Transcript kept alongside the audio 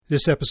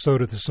This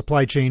episode of the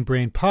Supply Chain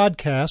Brain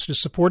podcast is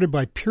supported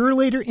by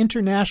Purolator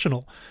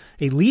International,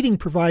 a leading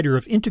provider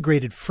of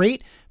integrated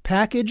freight,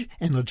 package,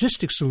 and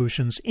logistics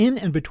solutions in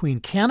and between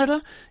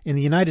Canada and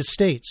the United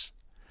States.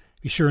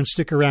 Be sure and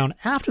stick around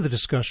after the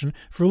discussion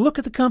for a look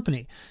at the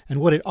company and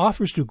what it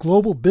offers to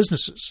global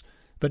businesses.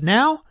 But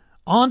now,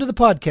 on to the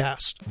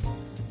podcast.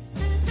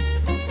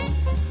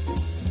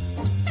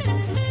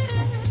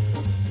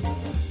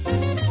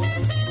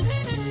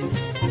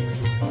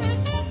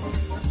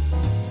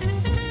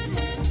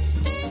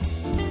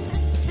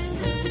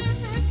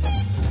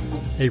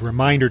 A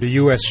reminder to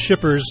U.S.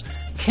 shippers,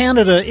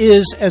 Canada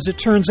is, as it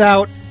turns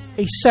out,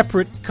 a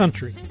separate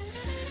country.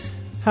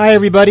 Hi,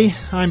 everybody.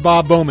 I'm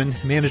Bob Bowman,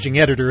 Managing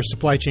Editor of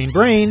Supply Chain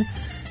Brain,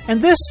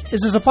 and this is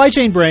the Supply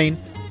Chain Brain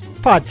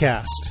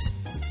podcast.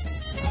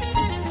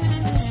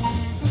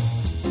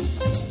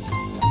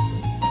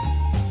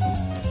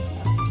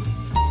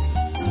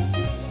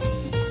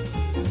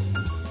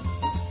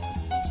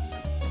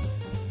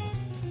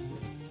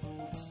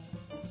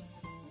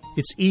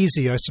 It's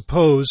easy, I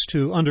suppose,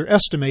 to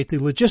underestimate the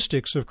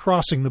logistics of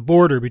crossing the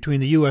border between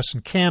the U.S.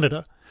 and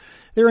Canada.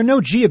 There are no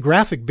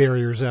geographic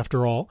barriers,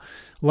 after all.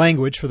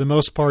 Language, for the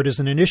most part,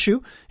 isn't an issue,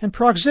 and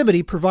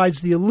proximity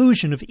provides the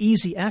illusion of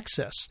easy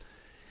access.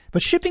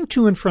 But shipping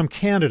to and from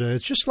Canada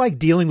is just like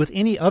dealing with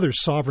any other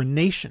sovereign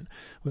nation,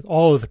 with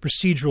all of the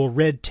procedural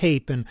red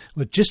tape and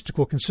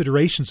logistical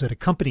considerations that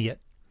accompany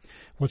it.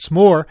 What's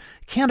more,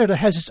 Canada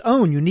has its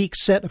own unique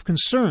set of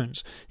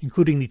concerns,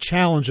 including the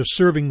challenge of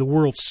serving the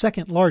world's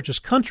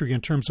second-largest country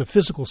in terms of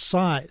physical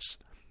size.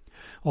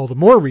 All the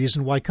more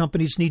reason why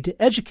companies need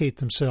to educate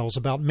themselves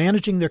about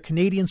managing their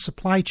Canadian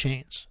supply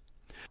chains.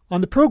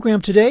 On the program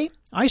today,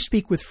 I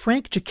speak with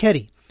Frank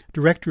Giacchetti,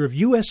 Director of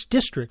U.S.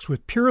 Districts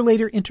with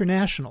Purolator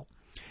International.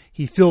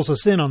 He fills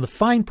us in on the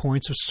fine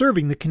points of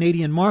serving the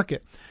Canadian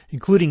market,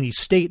 including the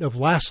state of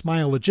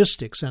last-mile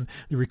logistics and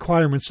the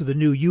requirements of the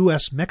new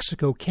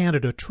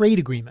U.S.-Mexico-Canada trade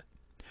agreement.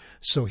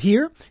 So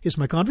here is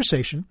my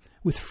conversation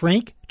with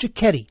Frank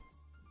Giacchetti.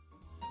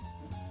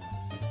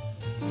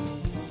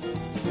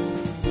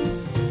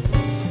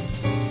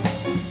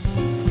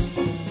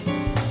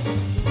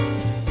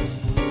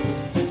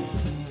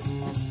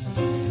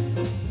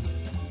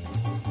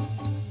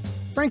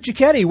 Frank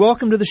Giacchetti,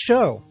 welcome to the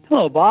show.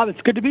 Hello, Bob.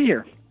 It's good to be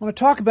here. I want to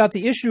talk about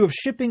the issue of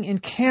shipping in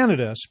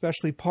Canada,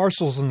 especially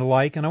parcels and the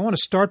like, and I want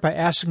to start by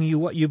asking you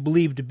what you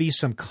believe to be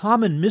some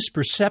common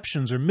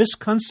misperceptions or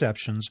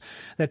misconceptions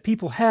that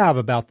people have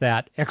about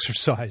that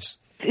exercise.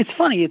 It's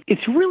funny.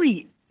 It's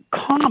really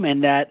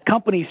common that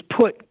companies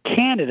put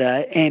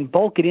Canada and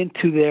bulk it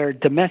into their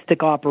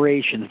domestic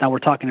operations. Now we're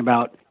talking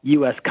about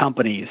U.S.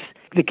 companies.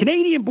 The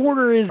Canadian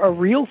border is a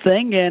real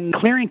thing, and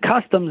clearing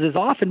customs is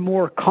often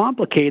more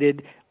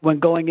complicated when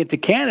going into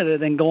Canada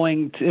than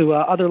going to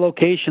other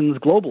locations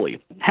globally.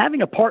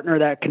 Having a partner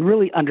that can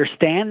really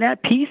understand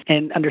that piece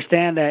and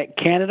understand that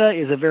Canada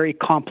is a very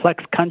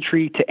complex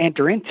country to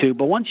enter into,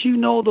 but once you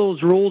know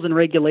those rules and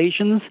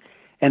regulations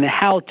and the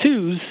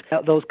how-tos,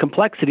 those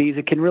complexities,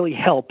 it can really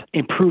help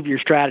improve your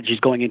strategies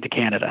going into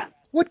Canada.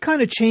 What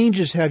kind of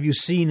changes have you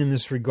seen in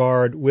this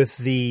regard with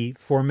the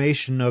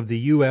formation of the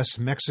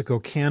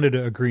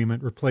U.S.-Mexico-Canada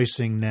agreement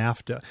replacing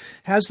NAFTA?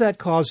 Has that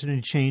caused any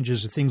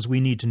changes or things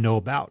we need to know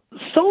about?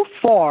 So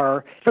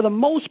far, for the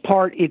most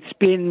part, it's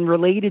been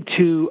related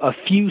to a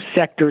few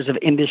sectors of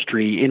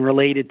industry and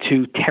related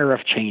to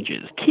tariff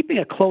changes. Keeping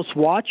a close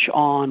watch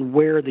on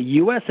where the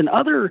U.S. and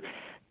other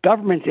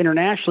governments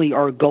internationally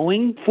are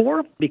going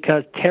for,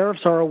 because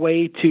tariffs are a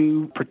way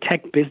to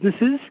protect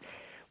businesses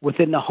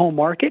within the home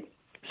market.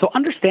 So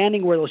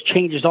understanding where those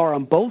changes are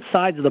on both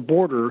sides of the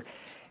border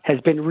has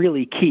been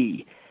really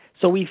key.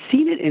 So we've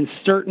seen it in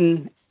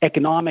certain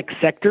economic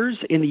sectors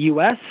in the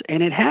U.S.,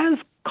 and it has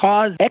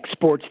caused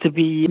exports to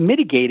be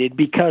mitigated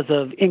because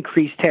of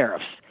increased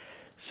tariffs.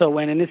 So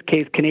when, in this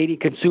case, Canadian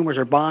consumers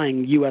are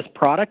buying U.S.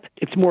 product,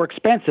 it's more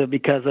expensive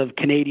because of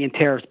Canadian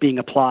tariffs being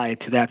applied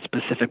to that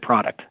specific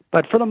product.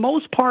 But for the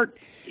most part,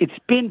 it's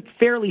been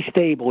fairly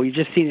stable. You've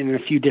just seen it in a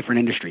few different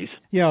industries.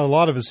 Yeah, a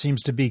lot of it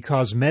seems to be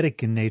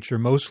cosmetic in nature,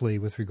 mostly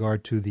with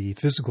regard to the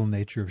physical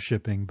nature of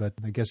shipping. But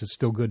I guess it's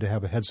still good to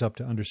have a heads up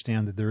to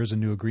understand that there is a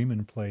new agreement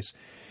in place.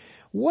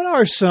 What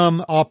are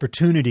some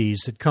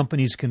opportunities that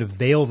companies can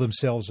avail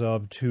themselves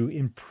of to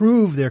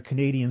improve their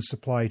Canadian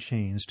supply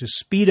chains, to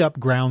speed up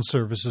ground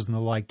services and the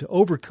like, to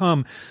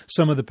overcome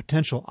some of the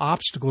potential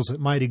obstacles that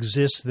might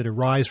exist that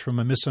arise from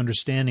a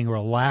misunderstanding or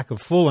a lack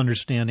of full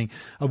understanding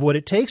of what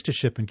it takes to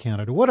ship in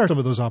Canada? What are some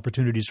of those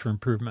opportunities for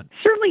improvement?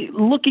 Certainly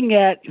looking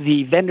at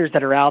the vendors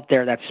that are out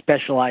there that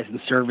specialize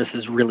in service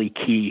is really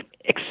key.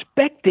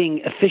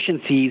 Expecting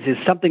efficiencies is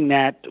something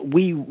that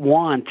we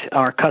want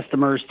our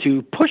customers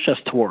to push us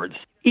towards.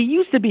 It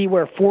used to be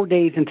where 4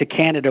 days into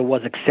Canada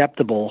was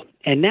acceptable,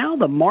 and now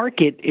the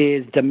market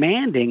is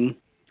demanding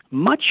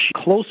much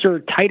closer,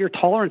 tighter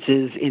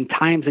tolerances in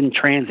times in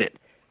transit,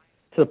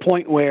 to the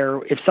point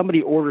where if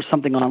somebody orders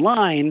something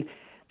online,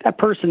 that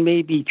person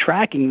may be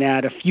tracking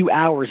that a few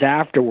hours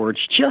afterwards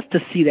just to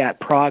see that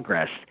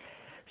progress.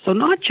 So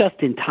not just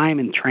in time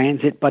and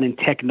transit, but in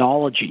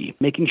technology,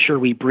 making sure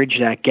we bridge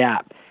that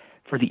gap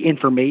for the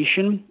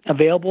information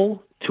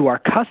available to our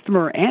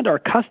customer and our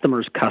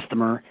customer's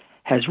customer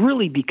has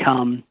really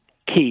become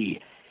key.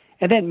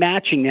 And then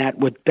matching that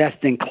with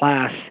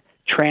best-in-class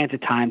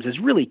transit times is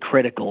really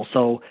critical.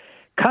 So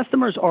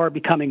customers are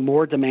becoming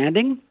more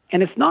demanding,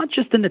 and it's not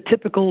just in the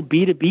typical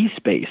B2B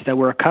space that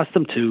we're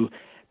accustomed to,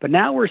 but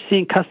now we're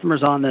seeing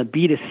customers on the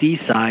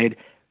B2C side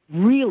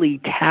really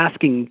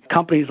tasking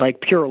companies like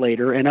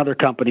Purolator and other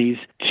companies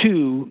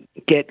to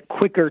get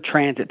quicker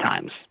transit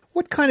times.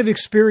 What kind of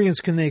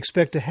experience can they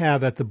expect to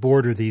have at the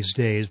border these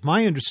days?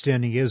 My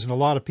understanding is, and a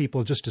lot of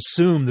people just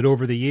assume that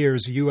over the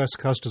years, U.S.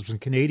 Customs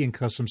and Canadian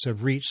Customs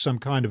have reached some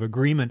kind of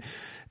agreement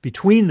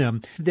between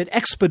them that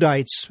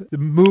expedites the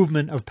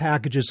movement of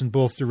packages in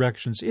both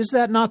directions. Is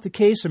that not the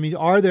case? I mean,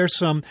 are there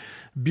some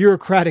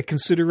bureaucratic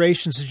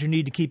considerations that you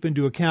need to keep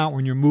into account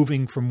when you're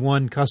moving from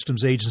one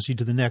customs agency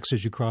to the next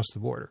as you cross the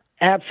border?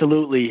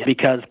 Absolutely,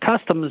 because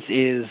customs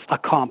is a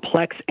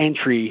complex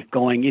entry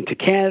going into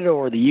Canada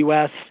or the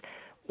U.S.,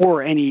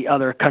 or any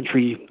other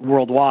country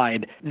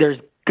worldwide. There's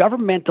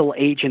governmental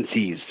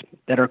agencies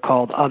that are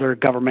called other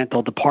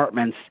governmental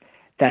departments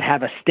that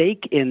have a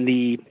stake in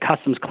the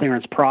customs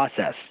clearance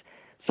process.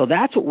 So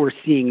that's what we're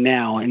seeing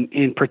now. And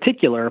in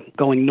particular,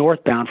 going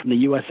northbound from the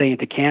USA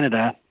into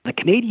Canada, the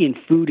Canadian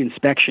Food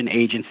Inspection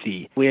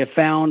Agency, we have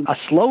found a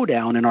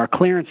slowdown in our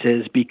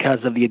clearances because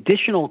of the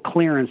additional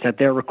clearance that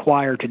they're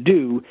required to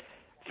do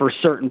for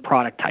certain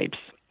product types,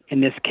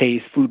 in this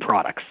case, food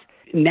products.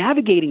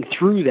 Navigating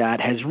through that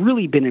has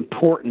really been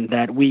important,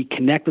 that we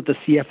connect with the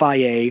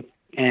CFIA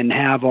and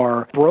have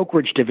our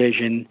brokerage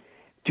division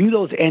do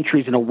those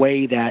entries in a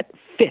way that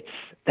fits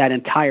that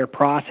entire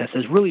process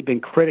has really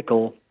been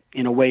critical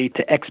in a way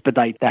to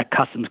expedite that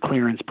customs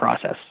clearance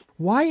process.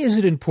 Why is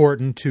it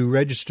important to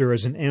register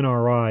as an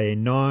NRI, a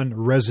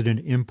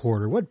non-resident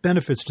importer? What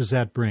benefits does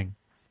that bring?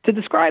 To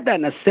describe that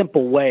in a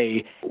simple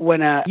way,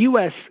 when a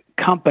U.S.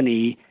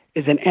 company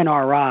is an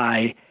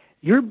NRI,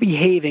 you're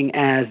behaving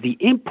as the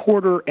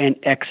importer and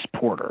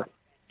exporter.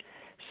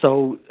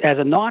 So as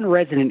a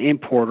non-resident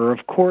importer,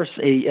 of course,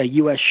 a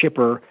U.S.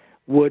 shipper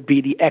would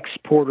be the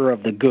exporter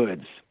of the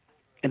goods.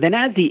 And then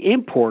as the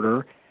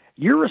importer,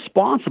 you're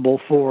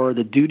responsible for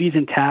the duties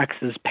and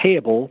taxes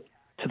payable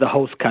to the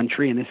host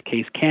country, in this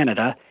case,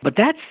 Canada. But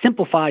that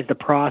simplifies the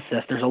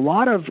process. There's a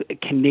lot of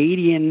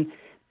Canadian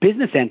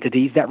business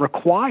entities that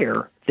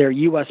require their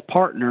U.S.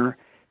 partner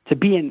to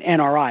be an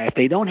NRI if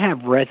they don't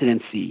have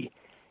residency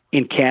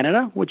in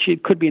Canada, which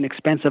it could be an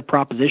expensive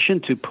proposition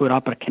to put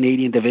up a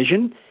Canadian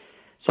division.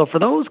 So for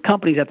those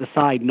companies that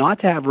decide not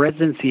to have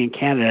residency in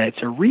Canada,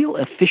 it's a real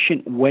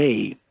efficient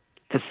way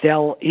to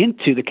sell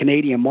into the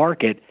Canadian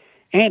market,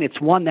 and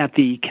it's one that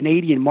the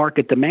Canadian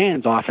market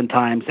demands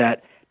oftentimes,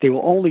 that they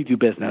will only do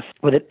business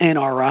with an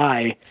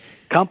NRI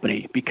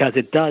company because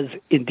it does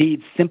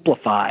indeed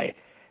simplify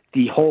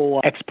the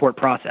whole export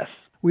process.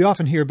 We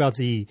often hear about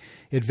the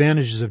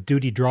advantages of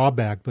duty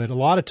drawback, but a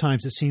lot of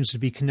times it seems to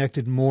be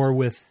connected more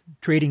with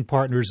trading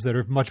partners that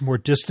are much more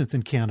distant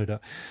than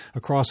Canada,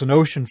 across an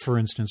ocean, for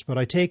instance. But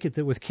I take it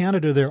that with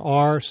Canada, there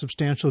are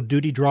substantial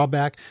duty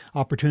drawback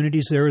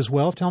opportunities there as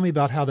well. Tell me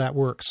about how that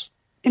works.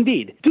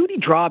 Indeed. Duty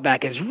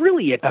drawback is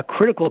really a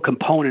critical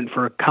component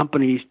for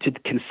companies to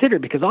consider,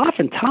 because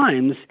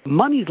oftentimes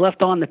money's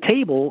left on the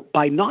table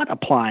by not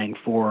applying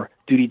for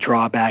duty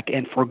drawback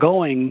and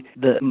foregoing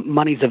the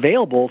monies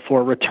available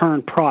for a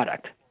return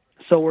product.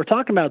 So we're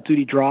talking about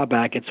duty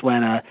drawback. It's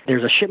when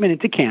there's a shipment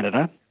into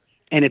Canada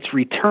and it's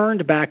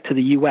returned back to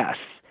the U.S.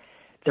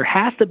 There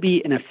has to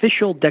be an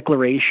official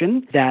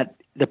declaration that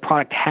the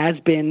product has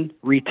been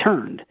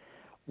returned.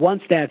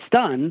 Once that's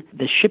done,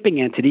 the shipping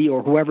entity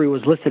or whoever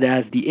was listed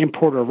as the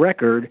importer of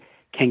record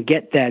can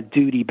get that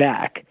duty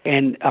back.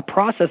 And a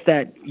process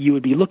that you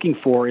would be looking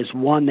for is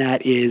one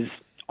that is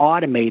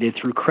automated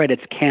through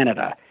Credits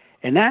Canada.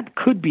 And that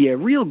could be a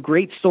real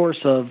great source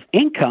of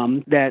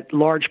income that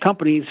large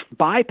companies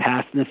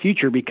bypass in the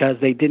future because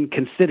they didn't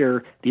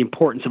consider the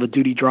importance of a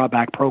duty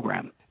drawback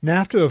program.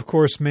 NAFTA, of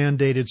course,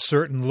 mandated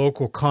certain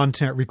local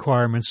content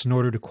requirements in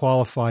order to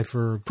qualify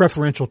for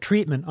preferential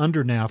treatment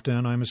under NAFTA,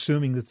 and I'm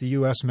assuming that the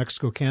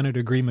U.S.-Mexico-Canada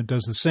agreement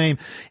does the same,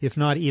 if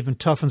not even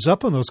toughens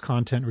up on those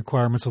content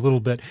requirements a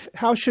little bit.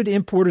 How should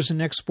importers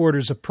and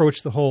exporters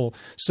approach the whole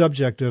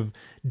subject of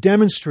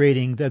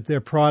demonstrating that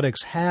their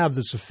products have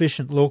the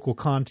sufficient local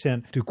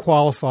content to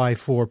qualify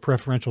for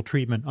preferential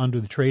treatment under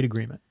the trade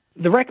agreement?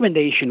 The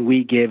recommendation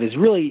we give is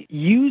really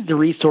use the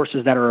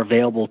resources that are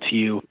available to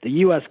you. The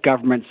U.S.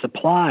 government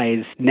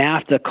supplies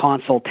NAFTA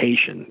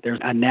consultation. There's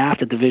a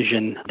NAFTA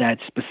division that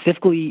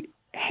specifically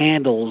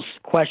handles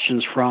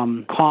questions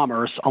from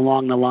commerce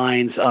along the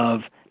lines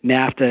of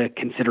NAFTA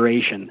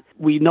consideration.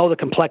 We know the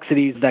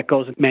complexities that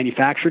goes with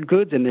manufactured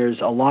goods, and there's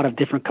a lot of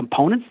different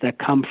components that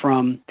come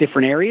from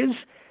different areas.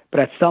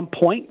 But at some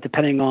point,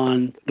 depending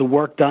on the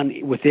work done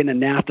within a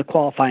NAFTA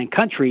qualifying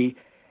country,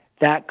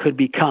 that could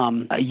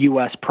become a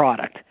U.S.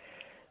 product.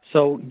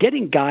 So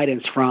getting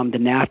guidance from the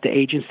NAFTA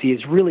agency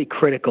is really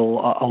critical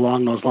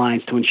along those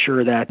lines to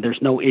ensure that there's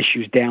no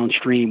issues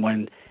downstream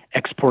when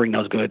exporting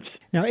those goods.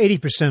 Now,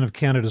 80% of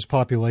Canada's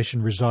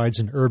population resides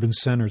in urban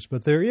centers,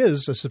 but there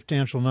is a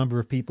substantial number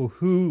of people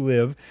who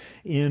live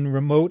in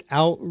remote,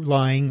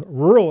 outlying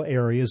rural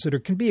areas that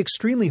can be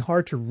extremely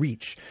hard to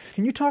reach.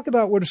 Can you talk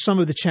about what are some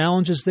of the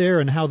challenges there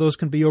and how those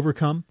can be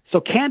overcome? So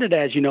Canada,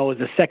 as you know, is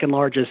the second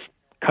largest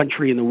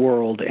country in the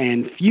world,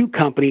 and few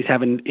companies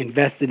have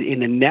invested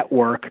in a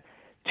network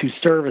to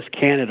service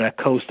Canada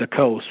coast to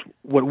coast.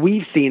 What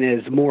we've seen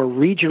is more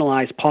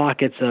regionalized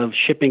pockets of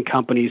shipping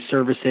companies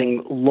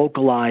servicing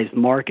localized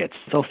markets.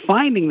 So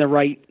finding the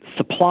right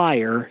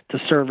supplier to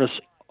service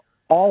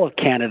all of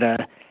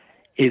Canada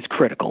is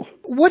critical.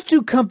 What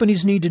do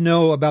companies need to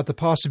know about the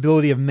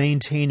possibility of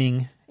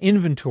maintaining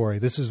inventory?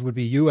 Would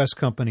be U.S.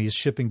 companies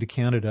shipping to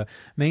Canada,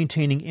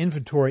 maintaining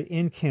inventory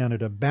in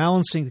Canada,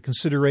 balancing the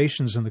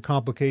considerations and the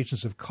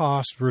complications of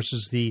cost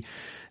versus the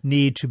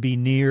need to be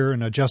near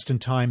and a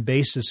just-in-time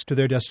basis to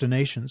their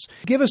destinations.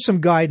 Give us some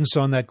guidance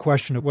on that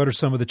question of what are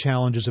some of the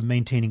challenges of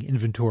maintaining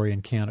inventory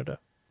in Canada.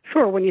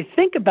 Sure. When you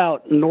think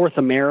about North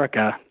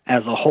America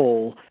as a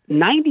whole,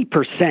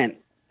 90%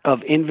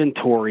 of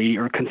inventory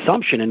or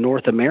consumption in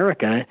North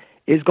America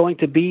is going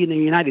to be in the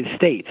United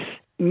States.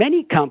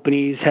 Many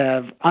companies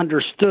have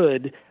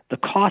understood the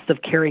cost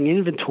of carrying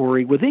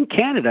inventory within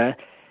Canada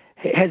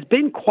has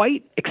been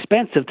quite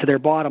expensive to their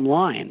bottom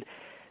line.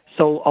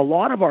 So a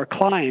lot of our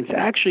clients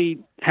actually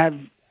have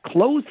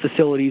closed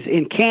facilities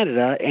in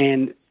Canada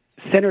and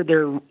centered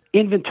their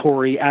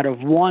inventory out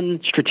of one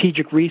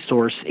strategic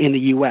resource in the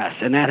U.S.,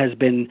 and that has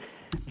been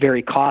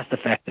very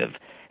cost-effective.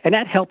 And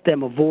that helped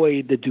them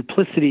avoid the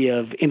duplicity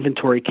of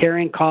inventory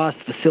carrying costs,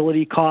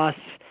 facility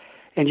costs,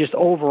 and just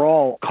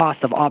overall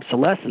cost of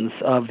obsolescence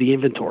of the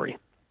inventory.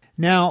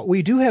 Now,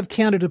 we do have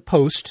Canada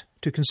Post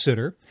to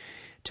consider.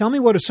 Tell me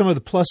what are some of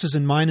the pluses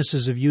and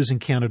minuses of using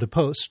Canada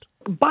Post?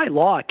 By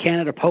law,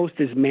 Canada Post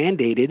is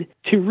mandated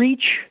to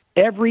reach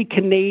every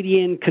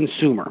Canadian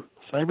consumer.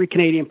 So every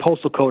Canadian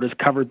postal code is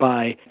covered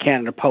by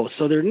Canada Post.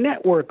 So their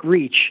network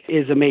reach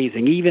is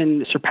amazing,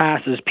 even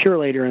surpasses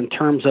Purolator in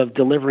terms of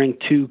delivering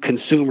to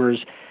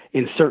consumers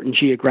in certain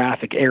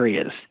geographic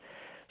areas.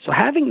 So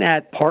having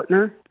that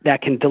partner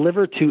that can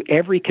deliver to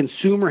every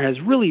consumer has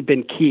really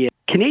been key.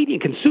 Canadian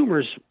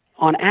consumers,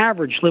 on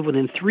average, live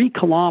within 3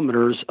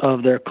 kilometers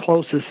of their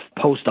closest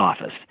post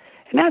office.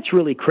 And that's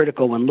really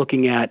critical when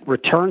looking at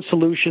return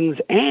solutions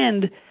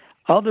and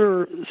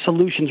other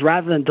solutions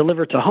rather than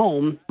deliver to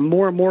home.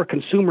 More and more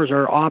consumers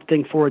are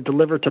opting for a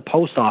deliver to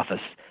post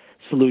office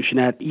solution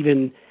that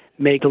even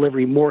make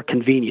delivery more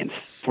convenient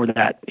for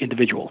that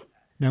individual.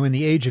 Now, in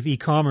the age of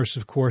e-commerce,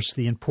 of course,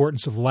 the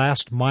importance of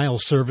last-mile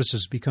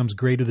services becomes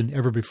greater than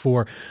ever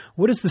before.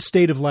 What is the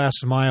state of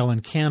last mile in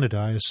Canada?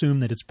 I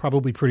assume that it's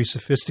probably pretty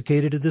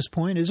sophisticated at this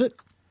point, is it?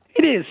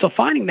 It is. So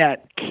finding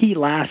that key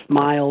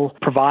last-mile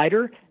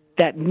provider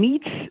that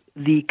meets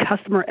the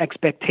customer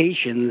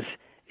expectations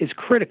is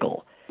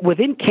critical.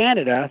 Within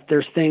Canada,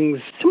 there's things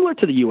similar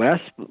to the U.S.,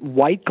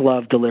 white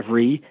glove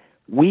delivery,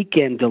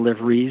 weekend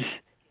deliveries,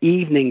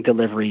 evening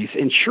deliveries,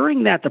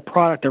 ensuring that the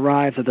product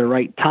arrives at the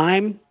right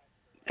time,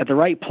 at the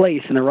right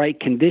place, in the right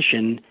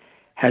condition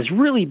has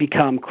really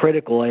become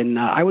critical. And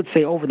I would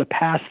say over the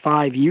past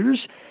 5 years,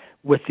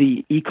 with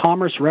the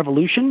e-commerce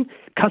revolution,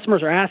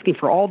 customers are asking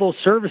for all those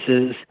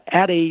services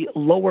at a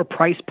lower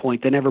price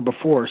point than ever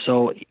before.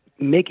 So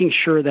making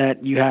sure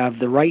that you have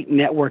the right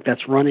network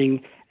that's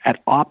running at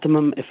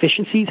optimum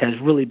efficiencies has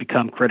really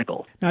become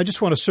critical. Now, I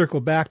just want to circle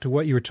back to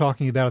what you were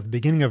talking about at the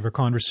beginning of our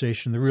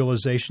conversation, the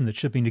realization that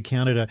shipping to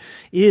Canada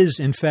is,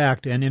 in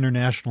fact, an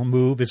international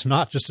move. It's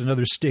not just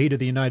another state of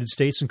the United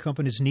States, and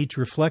companies need to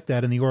reflect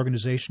that in the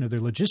organization of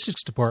their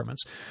logistics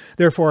departments.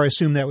 Therefore, I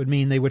assume that would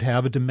mean they would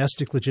have a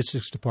domestic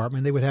logistics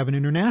department, they would have an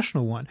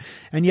international one.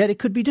 And yet it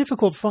could be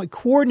difficult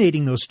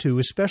coordinating those two,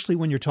 especially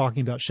when you're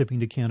talking about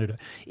shipping to Canada.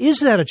 Is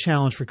that a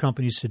challenge for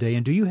companies today?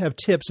 And do you have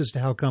tips as to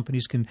how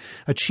companies can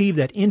achieve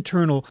that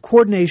internal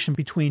coordination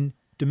between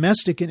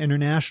domestic and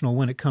international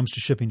when it comes to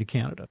shipping to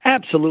Canada?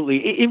 Absolutely.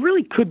 It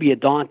really could be a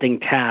daunting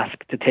task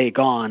to take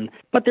on,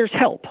 but there's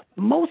help.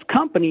 Most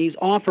companies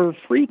offer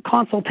free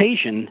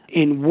consultation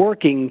in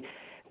working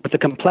with the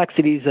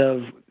complexities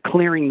of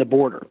clearing the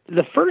border.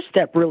 The first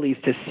step really is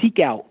to seek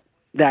out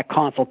that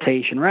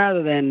consultation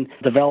rather than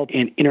develop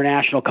an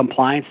international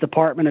compliance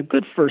department. A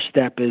good first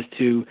step is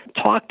to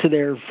talk to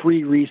their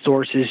free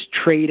resources,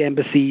 trade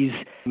embassies.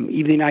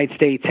 Even the United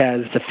States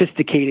has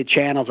sophisticated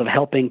channels of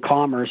helping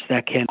commerce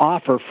that can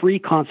offer free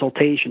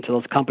consultation to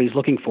those companies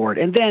looking for it,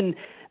 and then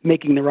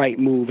making the right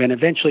move. And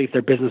eventually, if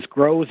their business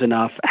grows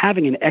enough,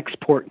 having an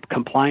export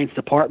compliance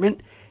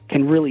department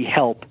can really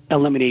help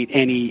eliminate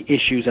any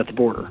issues at the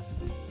border.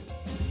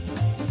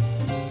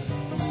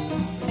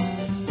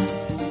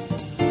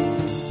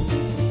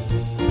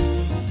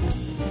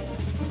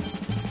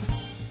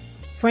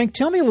 Frank,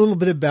 tell me a little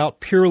bit about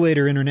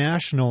Purolator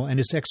International and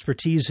its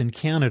expertise in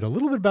Canada, a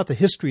little bit about the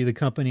history of the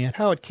company and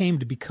how it came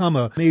to become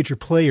a major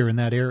player in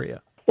that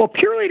area. Well,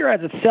 Purolator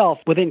as itself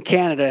within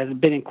Canada has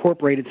been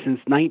incorporated since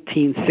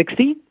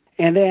 1960.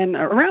 And then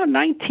around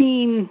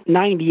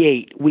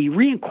 1998, we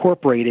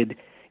reincorporated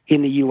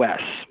in the U.S.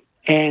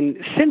 And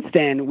since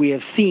then, we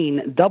have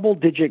seen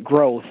double-digit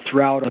growth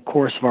throughout the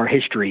course of our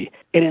history.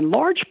 And in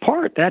large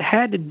part, that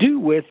had to do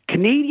with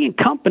Canadian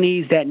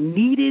companies that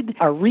needed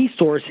a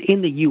resource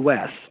in the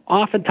U.S.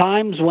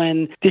 Oftentimes,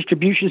 when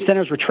distribution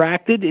centers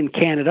retracted in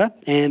Canada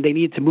and they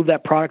needed to move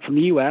that product from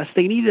the U.S.,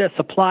 they needed a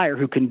supplier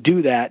who can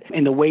do that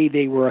in the way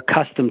they were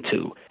accustomed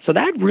to. So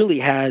that really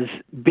has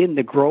been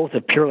the growth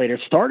of Purolator.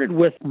 It started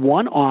with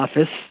one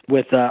office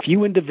with a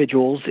few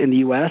individuals in the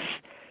U.S.,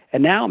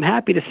 and now I'm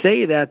happy to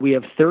say that we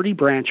have 30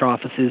 branch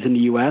offices in the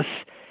U.S.,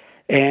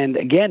 and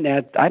again,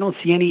 that I don't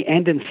see any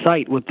end in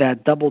sight with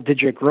that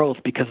double-digit growth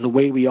because of the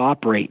way we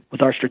operate.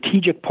 With our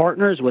strategic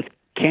partners, with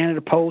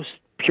Canada Post,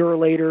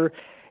 Purolator,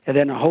 and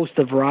then a host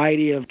of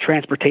variety of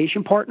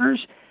transportation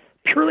partners,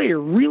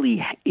 Purolator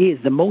really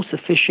is the most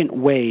efficient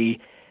way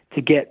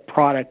to get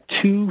product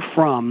to,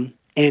 from,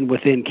 and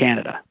within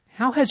Canada.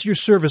 How has your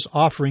service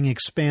offering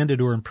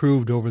expanded or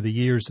improved over the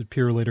years that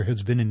Purolator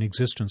has been in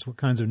existence? What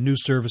kinds of new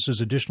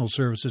services, additional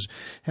services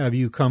have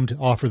you come to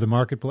offer the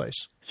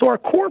marketplace? So our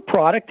core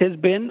product has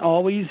been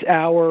always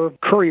our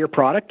courier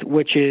product,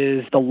 which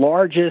is the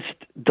largest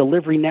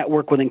delivery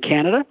network within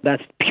Canada.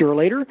 That's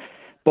Purolator,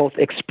 both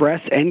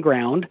express and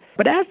ground.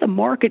 But as the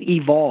market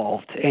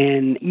evolved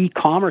and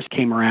e-commerce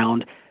came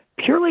around,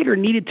 Purolator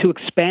needed to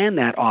expand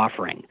that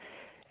offering.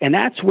 And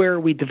that's where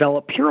we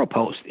developed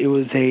PuroPost. It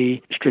was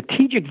a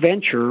strategic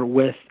venture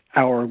with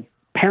our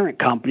parent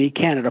company,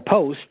 Canada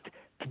Post,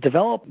 to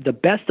develop the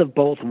best of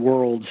both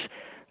worlds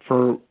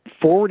for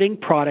forwarding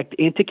product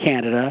into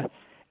Canada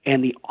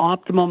and the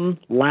optimum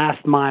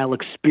last-mile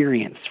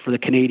experience for the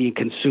Canadian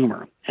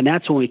consumer. And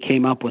that's when we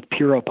came up with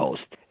PuroPost.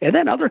 And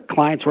then other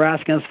clients were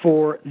asking us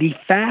for the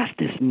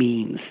fastest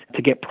means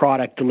to get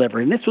product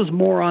delivered. And this was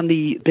more on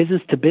the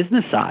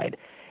business-to-business side.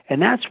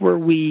 And that's where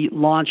we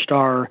launched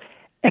our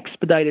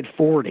expedited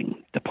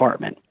forwarding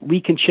department.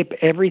 We can ship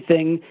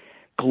everything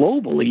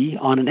globally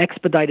on an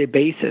expedited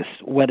basis,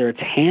 whether it's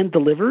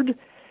hand-delivered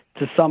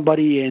to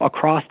somebody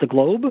across the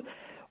globe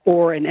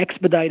or an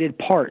expedited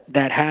part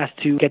that has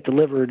to get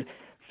delivered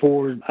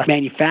for a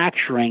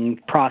manufacturing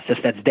process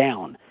that's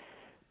down.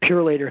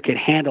 Purolator can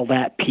handle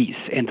that piece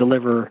and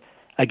deliver,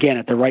 again,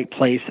 at the right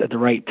place at the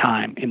right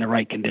time in the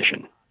right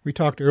condition. We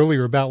talked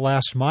earlier about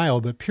last mile,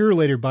 but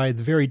Purolator, by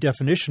the very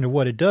definition of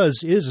what it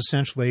does, is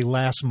essentially a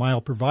last mile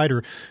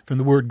provider from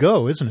the word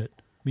go, isn't it?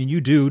 I mean, you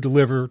do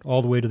deliver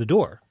all the way to the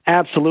door.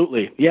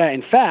 Absolutely. Yeah,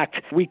 in fact,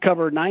 we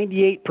cover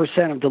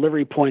 98% of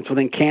delivery points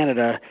within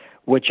Canada,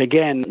 which,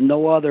 again,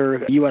 no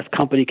other U.S.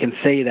 company can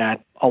say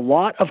that. A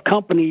lot of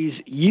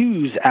companies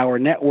use our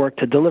network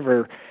to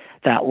deliver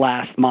that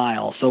last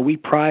mile. So we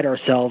pride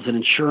ourselves in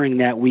ensuring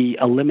that we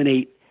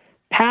eliminate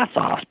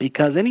pass-offs,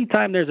 because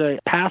anytime there's a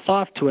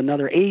pass-off to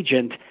another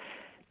agent,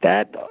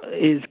 that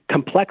is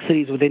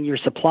complexities within your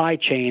supply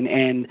chain,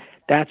 and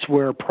that's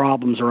where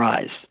problems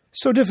arise.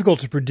 So difficult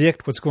to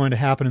predict what's going to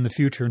happen in the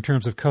future in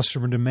terms of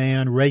customer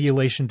demand,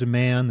 regulation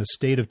demand, the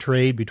state of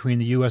trade between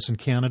the U.S. and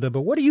Canada.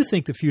 But what do you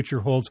think the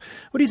future holds?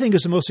 What do you think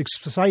is the most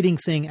exciting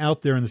thing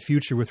out there in the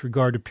future with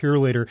regard to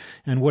Purolator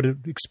and what it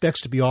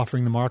expects to be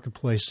offering the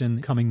marketplace in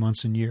the coming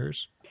months and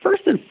years?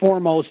 First and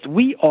foremost,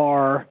 we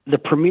are the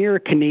premier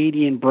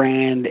Canadian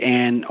brand,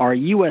 and our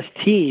U.S.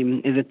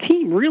 team is a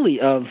team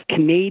really of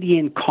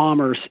Canadian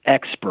commerce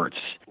experts.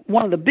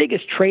 One of the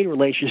biggest trade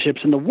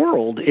relationships in the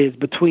world is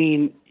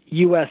between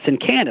U.S. and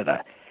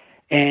Canada,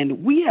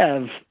 and we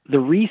have the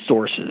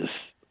resources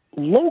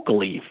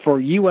locally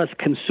for U.S.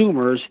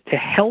 consumers to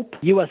help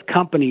U.S.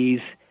 companies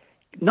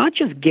not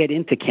just get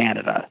into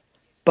Canada,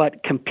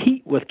 but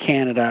compete with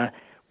Canada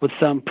with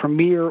some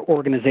premier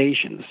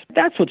organizations.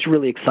 That's what's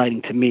really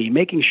exciting to me,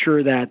 making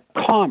sure that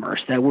commerce,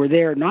 that we're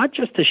there not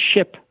just to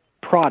ship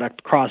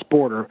product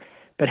cross-border,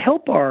 but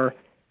help our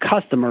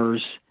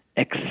customers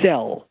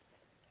excel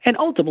and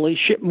ultimately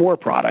ship more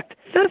product.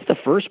 That's the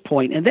first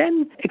point. And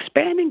then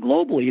expanding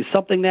globally is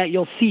something that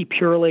you'll see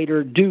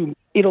Purolator do.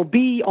 It'll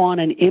be on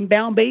an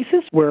inbound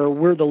basis where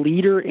we're the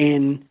leader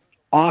in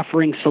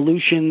offering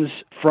solutions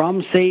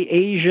from, say,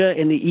 Asia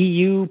and the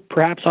EU,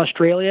 perhaps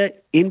Australia,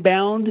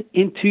 inbound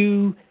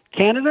into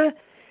Canada,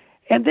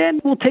 and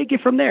then we'll take it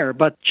from there.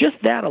 But just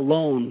that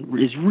alone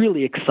is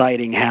really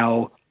exciting,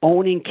 how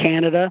owning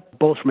Canada,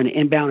 both from an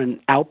inbound and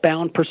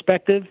outbound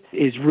perspective,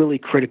 is really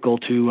critical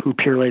to who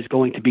Purolator is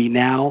going to be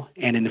now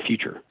and in the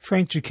future.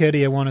 Frank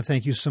Giacchetti, I want to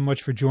thank you so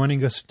much for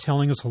joining us,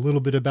 telling us a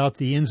little bit about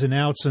the ins and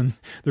outs and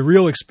the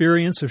real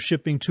experience of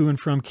shipping to and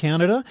from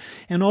Canada,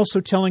 and also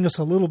telling us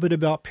a little bit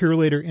about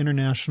Purolator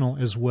International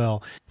as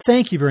well.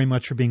 Thank you very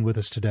much for being with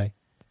us today.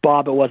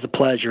 Bob, it was a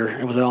pleasure.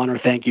 It was an honor.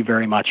 Thank you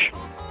very much.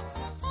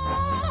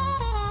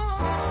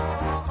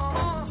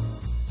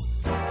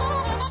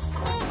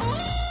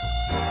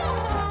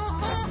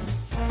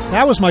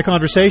 That was my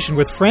conversation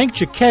with Frank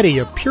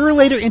Giacchetti of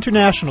Purolator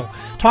International,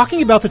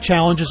 talking about the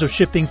challenges of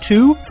shipping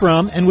to,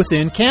 from, and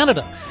within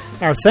Canada.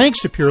 Our thanks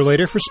to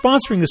Purolator for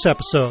sponsoring this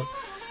episode.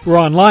 We're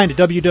online at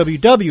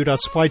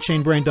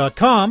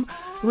www.supplychainbrain.com,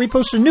 where we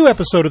post a new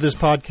episode of this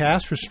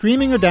podcast for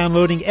streaming or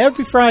downloading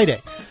every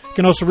Friday. You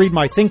can also read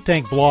my Think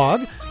Tank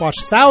blog, watch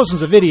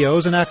thousands of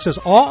videos, and access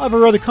all of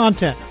our other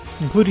content,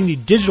 including the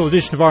digital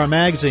edition of our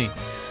magazine.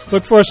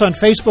 Look for us on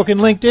Facebook and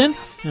LinkedIn,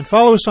 and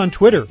follow us on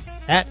Twitter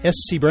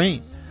 @SCBrain.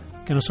 You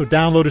can also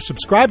download or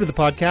subscribe to the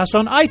podcast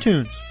on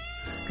iTunes.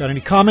 Got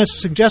any comments or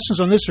suggestions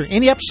on this or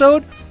any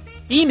episode?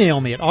 Email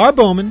me at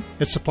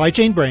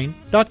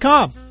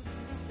rbowman@supplychainbrain.com.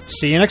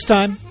 See you next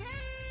time.